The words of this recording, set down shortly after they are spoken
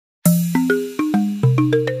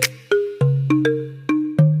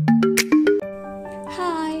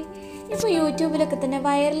വീഡിയോകളിലൊക്കെ തന്നെ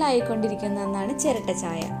വൈറലായിക്കൊണ്ടിരിക്കുന്ന ഒന്നാണ് ചിരട്ട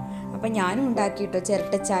ചായ. അപ്പം ഞാനും ഉണ്ടാക്കിയിട്ടോ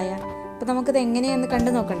ചിരട്ട ചായ. അപ്പോൾ നമുക്കത് എങ്ങനെയാണെന്ന്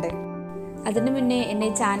കണ്ടു നോക്കണ്ടേ? അതിന് മുന്നേ എൻ്റെ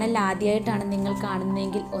ചാനൽ ആദ്യമായിട്ടാണ് നിങ്ങൾ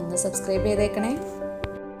കാണുന്നതെങ്കിൽ ഒന്ന് സബ്സ്ക്രൈബ് ചെയ്തേക്കണേ.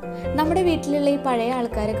 നമ്മുടെ വീട്ടിലുള്ള ഈ പഴയ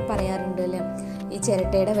ആൾക്കാരൊക്കെ പറയാറുണ്ട് അല്ലേ, ഈ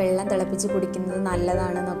ചിരട്ടയുടെ വെള്ളം തിളപ്പിച്ച് കുടിക്കുന്നത്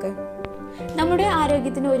നല്ലതാണെന്നൊക്കെ. നമ്മുടെ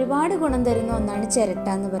ആരോഗ്യത്തിന് ഒരുപാട് ഗുണം തരുന്ന ഒന്നാണ് ചിരട്ട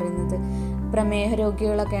എന്ന് പറയുന്നത്. പ്രമേഹ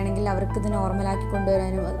രോഗികളൊക്കെ ആണെങ്കിൽ അവർക്കിത് നോർമലാക്കി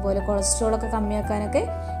കൊണ്ടുവരാനും അതുപോലെ കൊളസ്ട്രോളൊക്കെ കമ്മിയാക്കാനൊക്കെ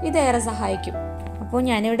ഇതേറെ സഹായിക്കും. അപ്പോൾ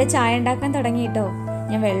ഞാനിവിടെ ചായ ഉണ്ടാക്കാൻ തുടങ്ങിയിട്ടോ.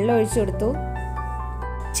 ഞാൻ വെള്ളം ഒഴിച്ചു കൊടുത്തു.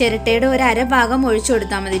 ചിരട്ടയുടെ ഒരു അരഭാഗം ഒഴിച്ചു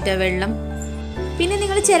കൊടുത്താൽ മതി കേട്ടോ വെള്ളം. പിന്നെ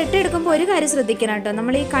നിങ്ങൾ ചിരട്ട എടുക്കുമ്പോൾ ഒരു കാര്യം ശ്രദ്ധിക്കണം കേട്ടോ,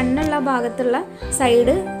 നമ്മൾ ഈ കണ്ണുള്ള ഭാഗത്തുള്ള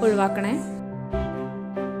സൈഡ് ഒഴിവാക്കണേ.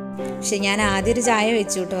 പക്ഷെ ഞാൻ ആദ്യം ഒരു ചായ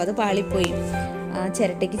വെച്ചു കേട്ടോ, അത് പാളിപ്പോയി. ആ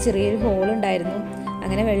ചിരട്ടയ്ക്ക് ചെറിയൊരു ഹോളുണ്ടായിരുന്നു,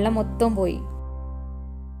 അങ്ങനെ വെള്ളം മൊത്തം പോയി.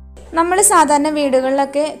 നമ്മൾ സാധാരണ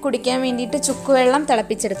വീടുകളിലൊക്കെ കുടിക്കാൻ വേണ്ടിയിട്ട് ചുക്കുവെള്ളം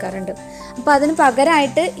തിളപ്പിച്ചെടുക്കാറുണ്ട്. അപ്പോൾ അതിന്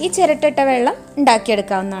പകരമായിട്ട് ഈ ചിരട്ടയിട്ട വെള്ളം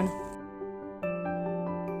ഉണ്ടാക്കിയെടുക്കാവുന്നതാണ്.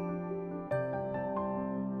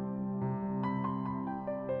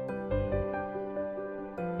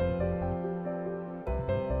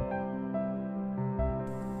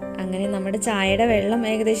 അങ്ങനെ നമ്മുടെ ചായയുടെ വെള്ളം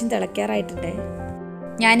ഏകദേശം തിളയ്ക്കാറായിട്ടുണ്ട്.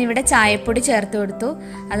 ഞാനിവിടെ ചായപ്പൊടി ചേർത്ത് കൊടുത്തു.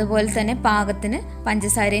 അതുപോലെ തന്നെ പാകത്തിന്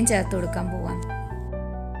പഞ്ചസാരയും ചേർത്ത് കൊടുക്കാൻ പോവാം.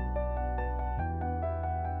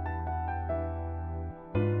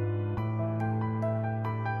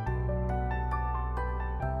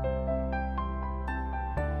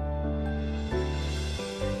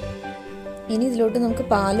 ഇനി ഇതിലോട്ട് നമുക്ക്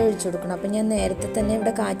പാൽ ഒഴിച്ചു കൊടുക്കണം. അപ്പം ഞാൻ നേരത്തെ തന്നെ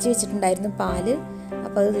ഇവിടെ കാച്ചി വെച്ചിട്ടുണ്ടായിരുന്നു പാല്,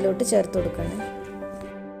 അപ്പോൾ അത് ഇതിലോട്ട് ചേർത്ത് കൊടുക്കണം.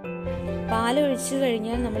 പാൽ ഒഴിച്ചു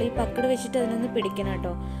കഴിഞ്ഞാൽ നമ്മൾ ഈ പക്കട് വെച്ചിട്ട് അതിനൊന്ന് പിടിക്കണം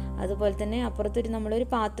കേട്ടോ. അതുപോലെ തന്നെ അപ്പുറത്തൊരു നമ്മളൊരു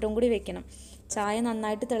പാത്രവും കൂടി വെക്കണം. ചായ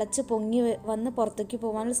നന്നായിട്ട് തിളച്ച് പൊങ്ങി വന്ന് പുറത്തേക്ക്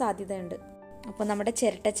പോകാനുള്ള സാധ്യതയുണ്ട്. അപ്പോൾ നമ്മുടെ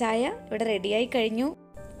ചിരട്ട ചായ ഇവിടെ റെഡിയായി കഴിഞ്ഞു.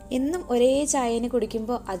 എന്നും ഒരേ ചായനെ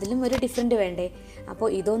കുടിക്കുമ്പോൾ അതിലും ഒരു ഡിഫറൻറ്റ് വേണ്ടേ? അപ്പോൾ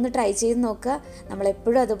ഇതൊന്ന് ട്രൈ ചെയ്ത് നോക്കുക.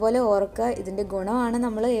 നമ്മളെപ്പോഴും അതുപോലെ ഓർക്കുക, ഇതിൻ്റെ ഗുണമാണ്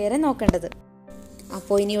നമ്മൾ ഏറെ നോക്കേണ്ടത്.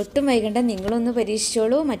 അപ്പോൾ ഇനി ഒട്ടും വൈകണ്ട, നിങ്ങളൊന്ന്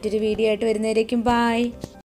പരീക്ഷിച്ചോളൂ. മറ്റൊരു വീഡിയോ ആയിട്ട് വരുന്നവരേക്കും ബായ്.